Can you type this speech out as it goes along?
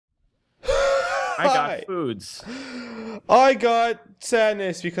I got foods. I got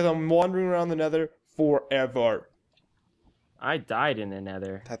sadness because I'm wandering around the nether forever. I died in the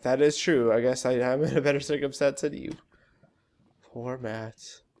nether. That is true. I guess I am in a better circumstance than you. Poor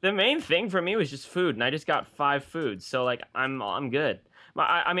Matt. The main thing for me was just food, and I just got 5 foods, so like I'm good.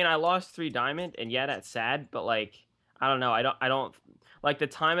 I mean I lost 3 diamond, and yeah, that's sad, but like I don't know, I don't like the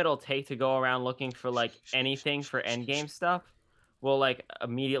time it'll take to go around looking for like anything for endgame stuff will like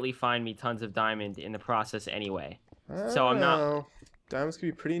immediately find me tons of diamond in the process anyway. I So don't I'm not. know. Diamonds can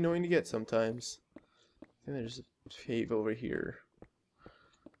be pretty annoying to get sometimes. I think there's a cave over here.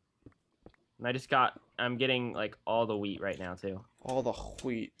 And I'm getting like all the wheat right now too. All the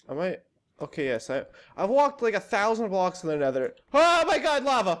wheat. I might. Okay, yes. I've walked like 1,000 blocks in the nether. Oh my god,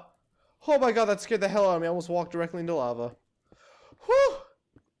 lava! Oh my god, that scared the hell out of me. I almost walked directly into lava. Whew!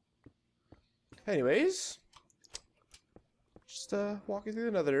 Anyways. Just walking through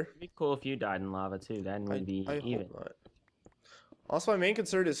the nether. It'd be cool if you died in lava too, then we'd be even. Hope not. Also, my main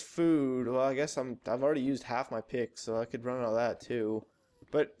concern is food. Well, I guess I've already used half my picks, so I could run out of that too.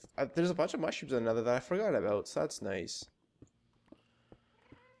 But there's a bunch of mushrooms in the nether that I forgot about, so that's nice.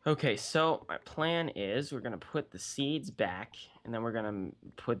 Okay, so my plan is we're gonna put the seeds back, and then we're gonna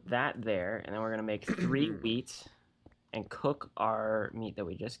put that there, and then we're gonna make 3 wheat and cook our meat that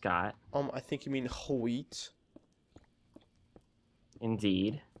we just got. I think you mean wheat.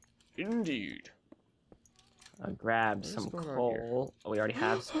 Indeed. Indeed. Grab some coal. Oh, we already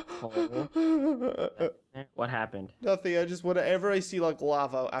have some coal. What happened? Nothing. Whenever I see like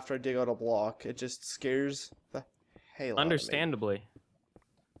lava after I dig out a block, it just scares the hell out of me. Understandably.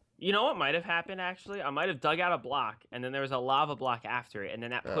 You know what might have happened, actually? I might have dug out a block, and then there was a lava block after it, and then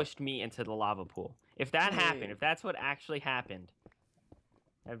that pushed me into the lava pool. If that happened, if that's what actually happened,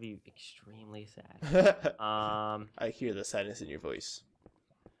 that'd be extremely sad. I hear the sadness in your voice.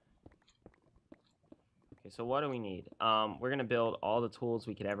 Okay, so what do we need? We're going to build all the tools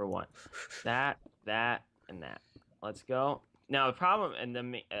we could ever want. That, and that. Let's go. Now, the problem, and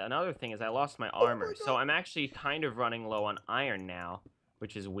another thing is I lost my armor, so I'm actually kind of running low on iron now.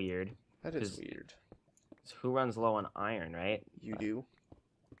 Which is weird. That is weird. Who runs low on iron, right? You do.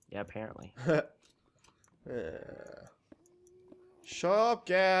 Yeah, apparently. Shut up,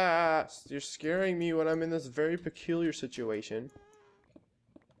 gas! You're scaring me when I'm in this very peculiar situation.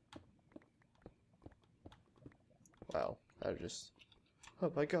 Wow, that just...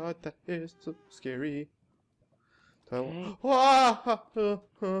 Oh my god, that is so scary. Okay.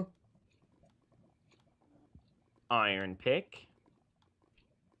 Iron pick.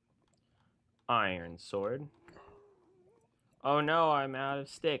 Iron sword. Oh no, I'm out of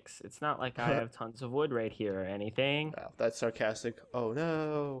sticks. It's not like I have tons of wood right here or anything. Wow, that's sarcastic. Oh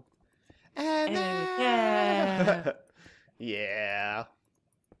no. And yeah. Yeah.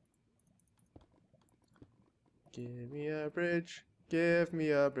 Give me a bridge. Give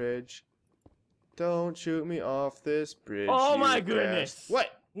me a bridge. Don't shoot me off this bridge. Oh my goodness.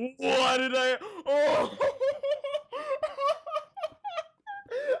 What? What did I... Oh!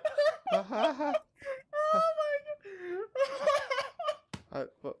 Oh my god.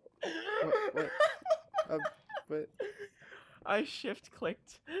 What? I shift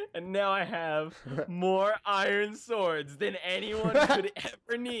clicked, and now I have more iron swords than anyone could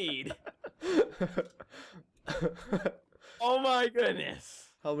ever need. Oh my goodness.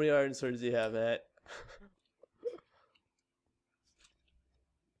 How many iron swords do you have, Matt?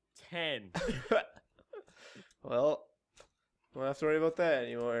 10. Well, don't have to worry about that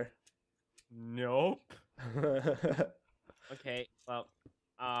anymore. Nope. Okay, well,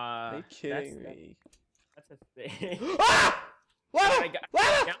 Are you kidding me? That's a thing. Ah! Lava!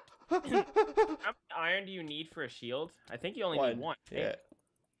 Lava! How many iron do you need for a shield? I think you only need 1. Right? Yeah.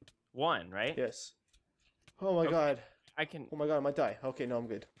 1, right? Yes. Oh my god. I can. Oh my god, I might die. Okay, no, I'm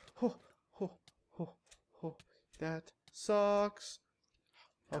good. Oh, oh, oh, oh. That sucks.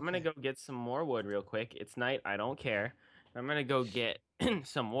 Okay. I'm gonna go get some more wood real quick. It's night. I don't care. I'm gonna go get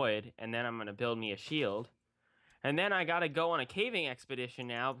some wood, and then I'm gonna build me a shield. And then I gotta go on a caving expedition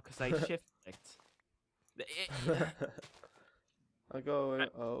now because I shift clicked. I go.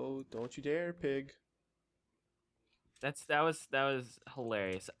 Oh, don't you dare, pig! That was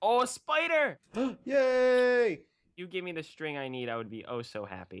hilarious. Oh, a spider! Yay! You give me the string I need, I would be oh so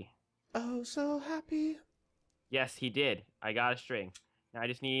happy. Oh, so happy. Yes, he did. I got a string. Now I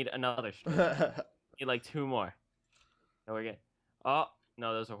just need another string. I need like 2 more. So we're good. Oh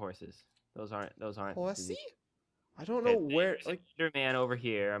no, those are horses. Those aren't. Horsey? I don't know where. Like man over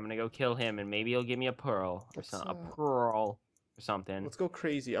here. I'm gonna go kill him, and maybe he'll give me a pearl or something. A pearl or something. Let's go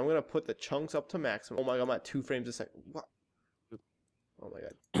crazy. I'm gonna put the chunks up to maximum. Oh my god, I'm at 2 frames a second. What? Oh my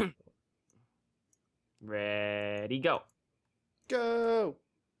god. Ready, go. Go.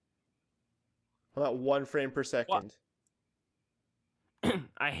 I'm at 1 frame per What? second.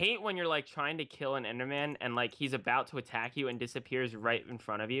 I hate when you're like trying to kill an Enderman and like he's about to attack you and disappears right in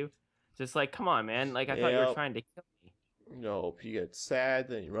front of you. Just like, come on, man. Like I thought you were Yep. trying to kill me. Nope. He gets sad,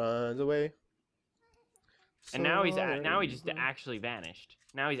 then he runs away. And now he just actually vanished.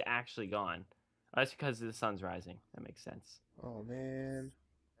 Now he's actually gone. That's because the sun's rising. That makes sense. Oh man.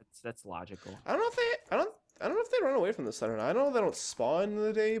 That's logical. I don't know if they. I don't know if they run away from the sun or not. I know they don't spawn in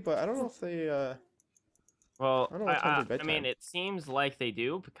the day, but I don't know if they. Well, I don't know what time's their I mean, bedtime. it seems like they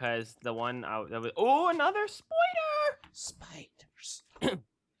do because the one that was. Oh, another spider! Spiders.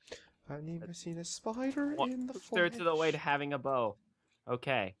 I've never seen a spider in the flesh. Thirds of the way to having a bow.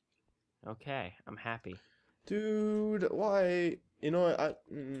 Okay. Okay, I'm happy. Dude, why? You know what? I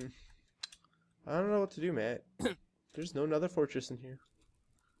don't know what to do, Matt. There's no nether fortress in here.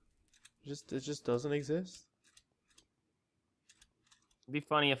 It just doesn't exist. It'd be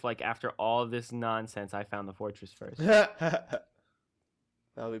funny if, like, after all of this nonsense, I found the fortress first. That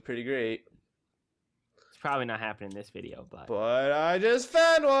would be pretty great. It's probably not happening in this video, but... But I just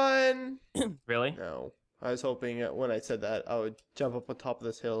found one! Really? No. I was hoping when I said that, I would jump up on top of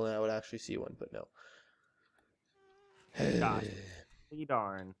this hill and I would actually see one, but no. Gosh.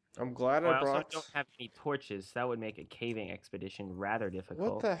 Darn. I'm glad Well, I I also brought... don't have any torches. That would make a caving expedition rather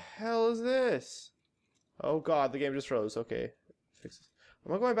difficult. What the hell is this? Oh god, the game just froze. Okay. Fix this.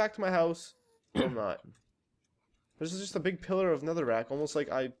 Am I going back to my house? No, I'm not. This is just a big pillar of netherrack, almost like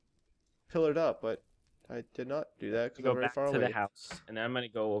I pillared up, but I did not do that because I'm very far away. Go back to the house, and then I'm going to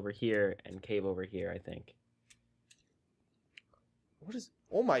go over here and cave over here, I think. What is...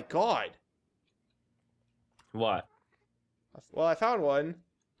 Oh my god! What? Well, I found one,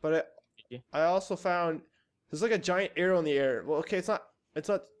 but I also found... There's like a giant arrow in the air. Well, okay, it's not...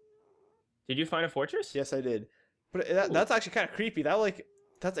 Did you find a fortress? Yes, I did. But that's actually kind of creepy.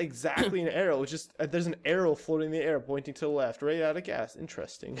 That's exactly an arrow. It's just there's an arrow floating in the air pointing to the left, right out of gas.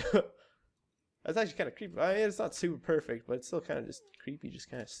 Interesting. That's actually kind of creepy. I mean, it's not super perfect, but it's still kind of just creepy,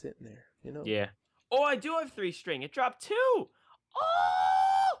 just kind of sitting there, you know? Yeah. Oh, I do have 3 string. It dropped 2. Oh!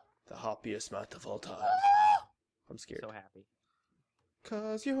 The happiest amount of all time. Oh! I'm scared. So happy.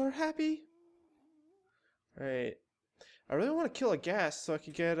 'Cause you're happy. Alright. I really want to kill a gas so I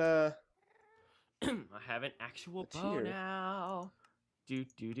could get I have an actual bow now. Do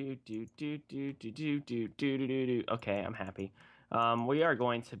do do do do do do do do do do do. Okay, I'm happy. We are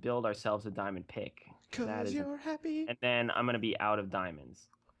going to build ourselves a diamond pick. 'Cause you're happy. And then I'm gonna be out of diamonds.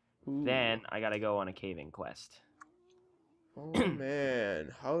 Ooh. Then I gotta go on a caving quest. Oh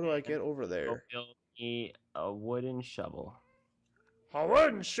man, how do I get over there? Go build me a wooden shovel. A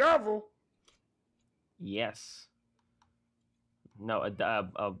wooden shovel? Yes. No,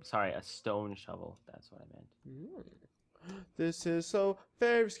 sorry, a stone shovel. That's what I meant. This is so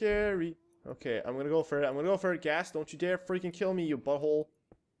very scary. Okay, I'm gonna go for it. I'm gonna go for it. Gas, don't you dare freaking kill me, you butthole.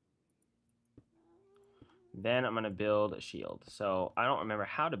 Then I'm gonna build a shield. So I don't remember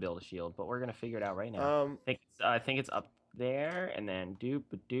how to build a shield, but we're gonna figure it out right now. I think it's up there, and then doop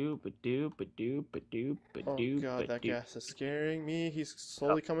a doop a doop a doop a doop a doop. Oh god, that gas is scaring me. He's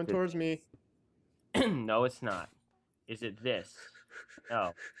slowly coming towards me. No, it's not. Is it this?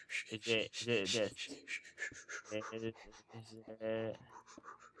 No. Is it this? Is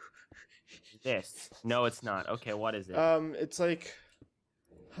it this? No, it's not. Okay, what is it? It's like...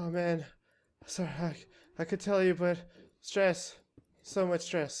 Oh man. Sorry, I could tell you, but... Stress. So much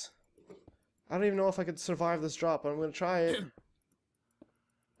stress. I don't even know if I could survive this drop, but I'm gonna try it.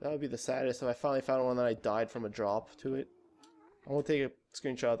 That would be the saddest if I finally found one that I died from a drop to it. I won't take a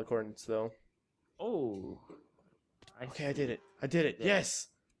screenshot of the coordinates, though. Oh. Okay, I did it. I did it. Yes!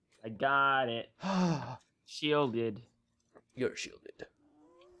 I got it. Shielded. You're shielded.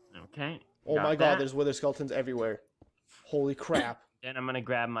 Okay. Oh my god, there's wither skeletons everywhere. Holy crap. Then I'm gonna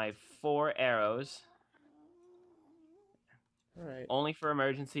grab my 4 arrows. Alright. Only for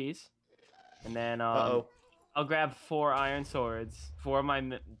emergencies. And then, Uh-oh. I'll grab 4 iron swords. 4 of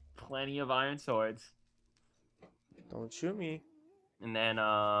my plenty of iron swords. Don't shoot me. And then,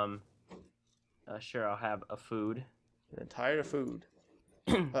 sure, I'll have a food. An entire food.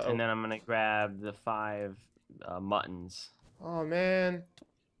 And then I'm gonna grab the 5 muttons. Oh man.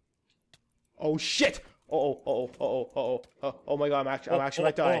 Oh shit! Oh my god, I'm actually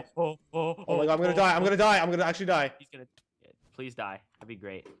might die. Oh my god, I'm gonna die. I'm gonna actually die. He's gonna. Please die. That'd be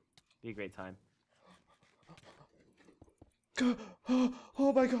great. Be a great time.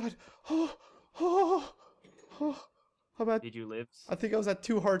 Oh my god. How bad? Did you live? I think I was at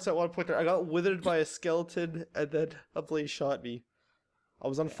 2 hearts at one point there. I got withered by a skeleton and then a blaze shot me. I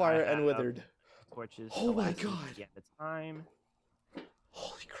was on fire and withered. torches Oh to my last me God. at the time.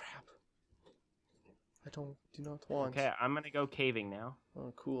 Holy crap. I do not want. Okay, I'm gonna go caving now.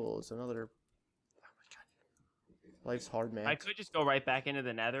 Oh, cool. It's another. Oh my God. Life's hard, man. I could just go right back into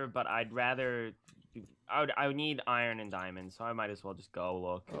the nether, but I'd rather... I would need iron and diamonds, so I might as well just go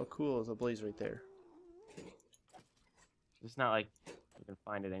look. Oh, cool. There's a blaze right there. It's not like you can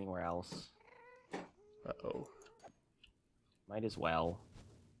find it anywhere else. Uh-oh. Might as well.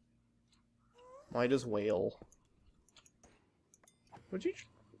 Might as well. What'd you...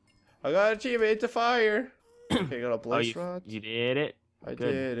 I got achievement to fire. Okay, I got a blaze rod. You did it. I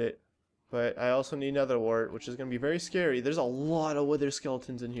Good. did it. But I also need another wart, which is going to be very scary. There's a lot of wither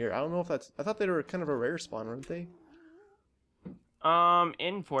skeletons in here. I don't know if that's... I thought they were kind of a rare spawn, weren't they?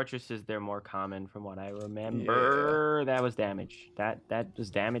 In fortresses, they're more common from what I remember. Yeah. That was damage. That was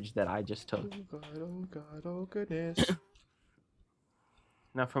damage that I just took. Oh god, oh god, oh goodness.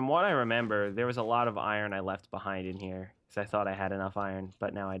 Now, from what I remember, there was a lot of iron I left behind in here. Because I thought I had enough iron,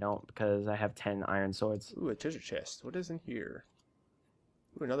 but now I don't because I have 10 iron swords. Ooh, a treasure chest. What is in here?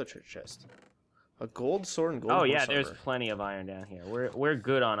 Ooh, another treasure chest. A gold sword and gold Oh, yeah, horse there's armor. plenty of iron down here. We're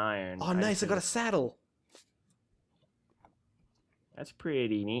good on iron. Oh, nice, I got a saddle. That's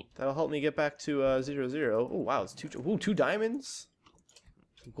pretty neat. That'll help me get back to 0-0. Oh, wow, it's two diamonds.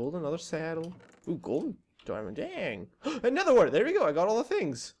 Gold, another saddle. Ooh, golden diamond, dang. Another one, there we go, I got all the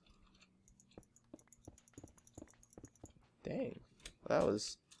things. Dang, that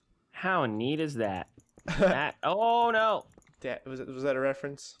was... How neat is that? Oh, no. Was that a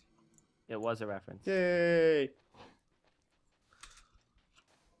reference? It was a reference. Yay!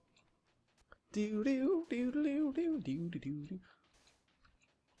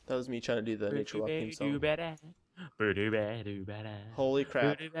 That was me trying to do the nature walk theme song. Holy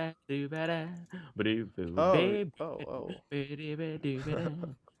crap. Oh.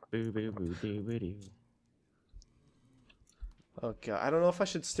 Oh god, I don't know if I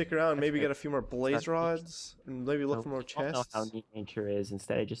should stick around, maybe get a few more blaze rods, and maybe look for more chests. I don't know how neat nature is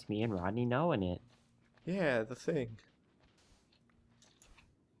instead of just me and Rodney knowing it. Yeah, the thing.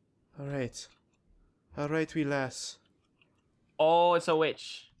 Alright. Alright, wee lass. Oh, it's a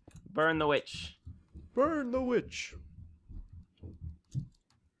witch. Burn the witch. Burn the witch.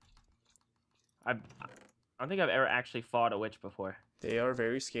 I don't think I've ever actually fought a witch before. They are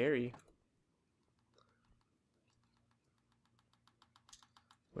very scary.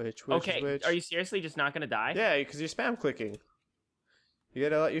 Witch, okay, witch. Are you seriously just not gonna die? Yeah, because you're spam clicking. You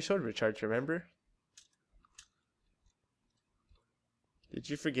gotta let your sword recharge, remember? Did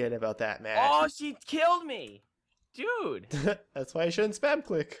you forget about that, Matt? Oh, she killed me! Dude! That's why you shouldn't spam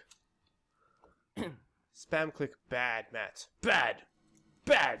click. Spam click bad, Matt. Bad!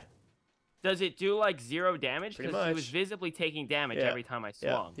 Bad! Does it do like 0 damage? Pretty Because she much. was visibly taking damage every time I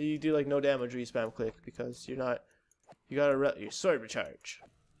swung. Yeah, you do like no damage when you spam click because you're not... You gotta let your sword recharge.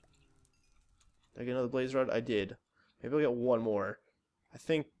 Did I get another blaze rod? I did. Maybe I'll get one more. I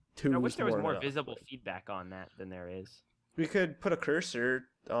think 2 I wish is there was more enough, visible but... feedback on that than there is. We could put a cursor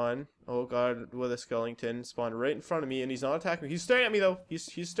on. Oh god, with a skeleton spawned right in front of me, and he's not attacking me. He's staring at me though. He's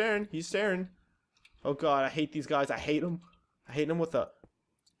staring. He's staring. Oh god, I hate these guys. I hate them. I hate them with a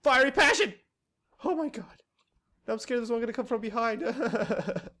fiery passion. Oh my god. Now I'm scared there's one gonna come from behind.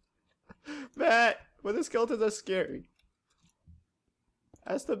 Matt, when the skeletons are scary.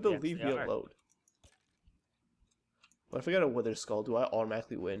 Ask them to leave me alone. What if I got a wither skull? Do I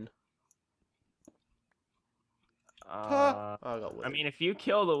automatically win? Oh, I got wither. I mean, if you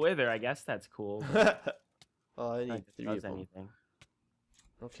kill the wither, I guess that's cool. Oh, I need 3 of does them. anything.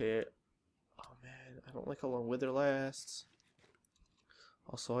 Okay. Oh man, I don't like how long wither lasts.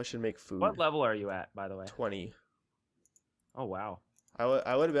 Also, I should make food. What level are you at, by the way? 20. Oh wow. I would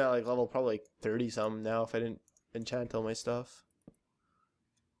have been at like level probably like 30 something now if I didn't enchant all my stuff.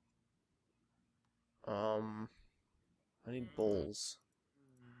 I need bowls.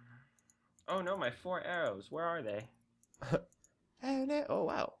 Oh no, my 4 arrows. Where are they? Oh no! Oh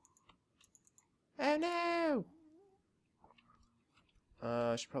wow! Oh no!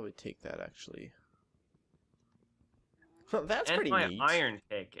 I should probably take that actually. That's and pretty my neat. iron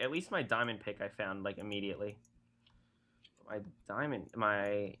pick. At least my diamond pick I found like immediately. Oh,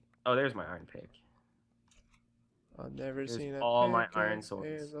 there's my iron pick. I've never seen all a my pick iron in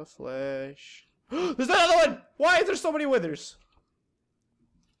swords. the flesh. There's another one! Why is there so many withers?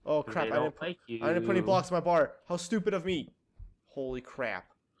 Oh crap! I didn't put any blocks in my bar. How stupid of me! Holy crap!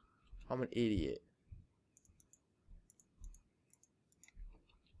 I'm an idiot.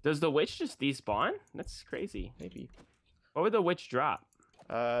 Does the witch just despawn? That's crazy. Maybe. What would the witch drop?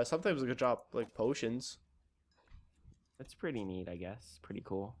 Sometimes we could drop like potions. That's pretty neat, I guess. Pretty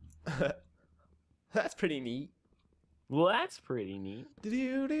cool. That's pretty neat. Well, that's pretty neat.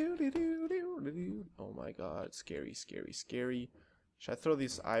 Oh my god, scary, scary, scary. Should I throw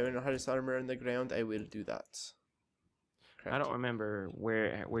these iron harvest armor in the ground? I will do that. I don't remember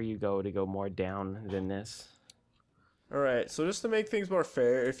where you go to go more down than this. Alright, so just to make things more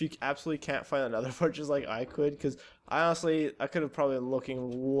fair, if you absolutely can't find another fortress like I could, because I could have probably been looking a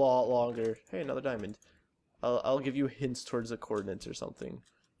lot longer. Hey, another diamond. I'll give you hints towards the coordinates or something.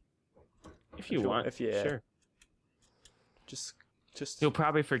 If you want, sure. Just. You'll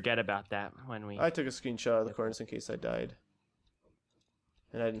probably forget about that when we. I took a screenshot of the coordinates in case I died,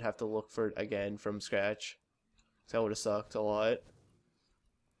 and I didn't have to look for it again from scratch. Cause that would have sucked a lot.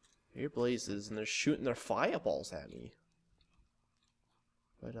 Here blazes, and they're shooting their fireballs at me.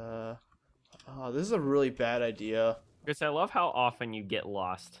 But this is a really bad idea. Chris, I love how often you get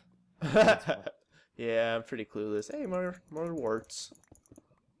lost. Yeah, I'm pretty clueless. Hey, more warts.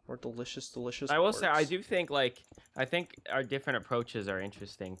 More delicious I will warts. say, I do think, like, I think our different approaches are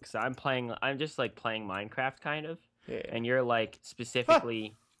interesting. Because I'm just, like, playing Minecraft, kind of. Yeah. And you're, like,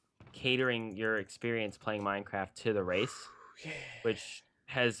 specifically catering your experience playing Minecraft to the race. Yeah. Which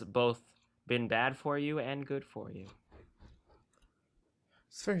has both been bad for you and good for you.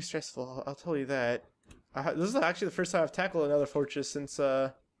 It's very stressful, I'll tell you that. This is actually the first time I've tackled another fortress since,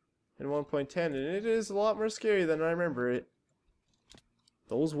 in 1.10, and it is a lot more scary than I remember it.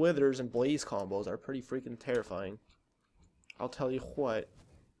 Those withers and blaze combos are pretty freaking terrifying. I'll tell you what.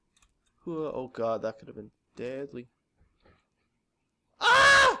 Oh god, that could have been deadly.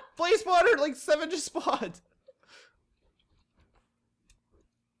 Ah! Blaze spawner! Like 7 just spawned!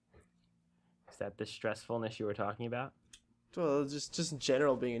 Is that the stressfulness you were talking about? Well, just in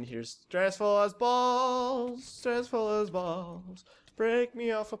general being in here. Stressful as balls! Stressful as balls! Break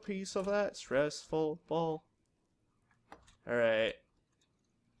me off a piece of that stressful ball. Alright.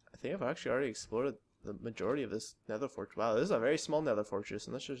 I think I've actually already explored the majority of this nether fortress. Wow, this is a very small nether fortress,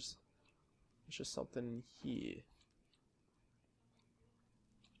 and there's just something here.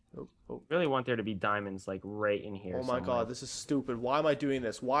 Oh. Really want there to be diamonds, like, right in here. Oh my god, this is stupid. Why am I doing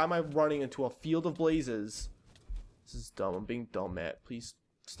this? Why am I running into a field of blazes? This is dumb. I'm being dumb, Matt. Please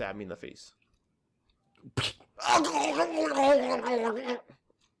stab me in the face. Oh,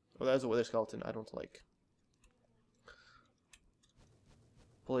 that's a wither skeleton I don't like.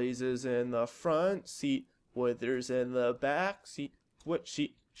 Blazes in the front seat, withers in the back seat. What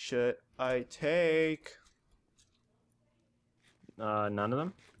seat should I take? None of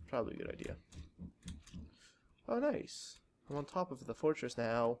them? Probably a good idea. Oh, nice. I'm on top of the fortress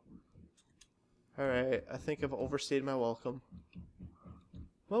now. Alright, I think I've overstayed my welcome.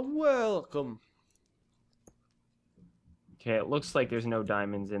 Well, welcome. Okay, it looks like there's no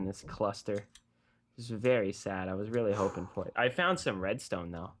diamonds in this cluster. This is very sad. I was really hoping for it. I found some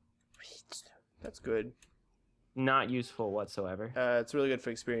redstone, though. That's good. Not useful whatsoever. It's really good for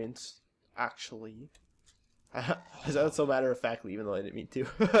experience, actually. Is that so matter-of-factly, even though I didn't mean to?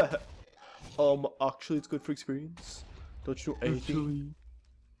 Actually, it's good for experience. Don't you know anything?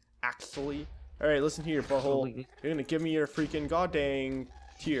 Actually. Alright, listen here, butthole. You're gonna give me your freaking goddamn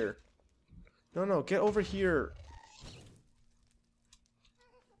tier. No, get over here.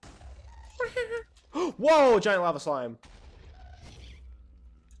 Whoa, giant lava slime.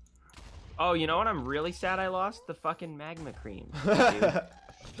 Oh, you know what? I'm really sad I lost the fucking magma cream. I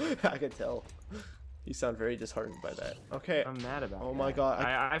can tell. You sound very disheartened by that. Okay. I'm mad about Oh that. my god.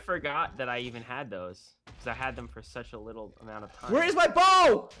 I forgot that I even had those. Because I had them for such a little amount of time. Where is my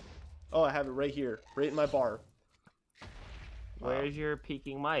bow? Oh, I have it right here. Right in my bar. Where's your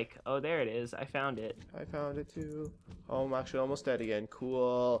peaking mic? Oh, there it is. I found it. I found it too. Oh, I'm actually almost dead again.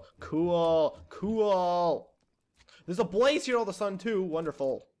 Cool. There's a blaze here all of a sudden too.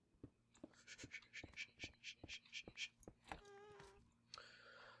 Wonderful.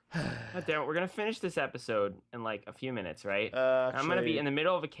 God damn it, we're gonna finish this episode in like a few minutes, right? Actually, I'm gonna be in the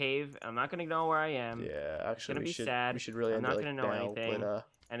middle of a cave. I'm not gonna know where I am. Yeah, actually, it's gonna be sad. We should really. I'm not gonna know anything,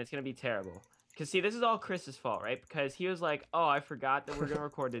 and it's gonna be terrible. Cause see, this is all Chris's fault, right? Because he was like, "Oh, I forgot that we're gonna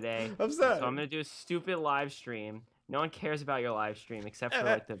record today, I'm sorry. So I'm gonna do a stupid live stream." No one cares about your live stream except for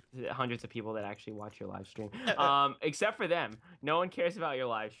like the hundreds of people that actually watch your live stream. Except for them, no one cares about your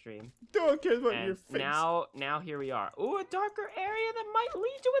live stream. No one cares about your face. Now here we are. Ooh, a darker area that might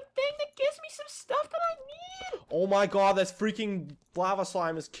lead to a thing that gives me some stuff that I need. Oh my god, that freaking lava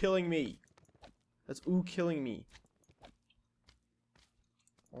slime is killing me. That's killing me.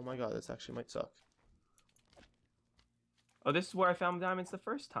 Oh my god, this actually might suck. Oh, this is where I found diamonds the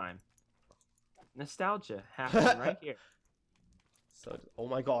first time. Nostalgia happening right here. So, oh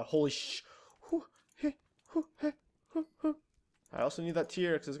my god, holy sh! I also need that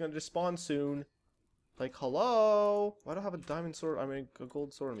tier because it's gonna just spawn soon. Like, hello? Why do I have a diamond sword? I mean, a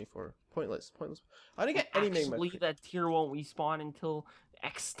gold sword on me for? Pointless. Pointless. I didn't get any magma. Actually, that tier won't respawn until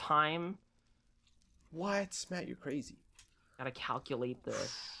X time. What? Matt, you're crazy. Gotta calculate the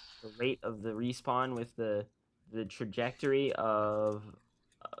rate of the respawn with the trajectory of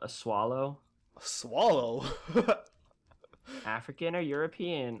a swallow. A swallow? African or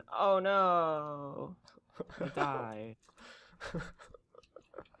European? Oh no! I die.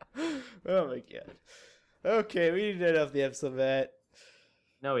 Oh my god. Okay, we need to end off the episode, Matt.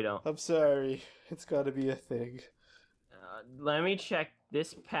 No, we don't. I'm sorry. It's gotta be a thing. Let me check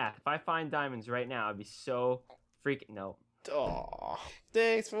this path. If I find diamonds right now, I'd be so freaking... No. Aw.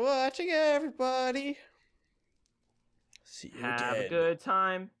 Thanks for watching, everybody. See you Have again. a good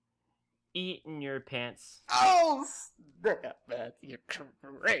time eating your pants. Oh, snap, Matt. You're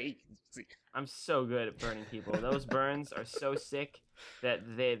crazy. I'm so good at burning people. Those burns are so sick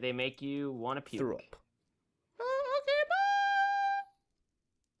that they make you want to puke. Throw up.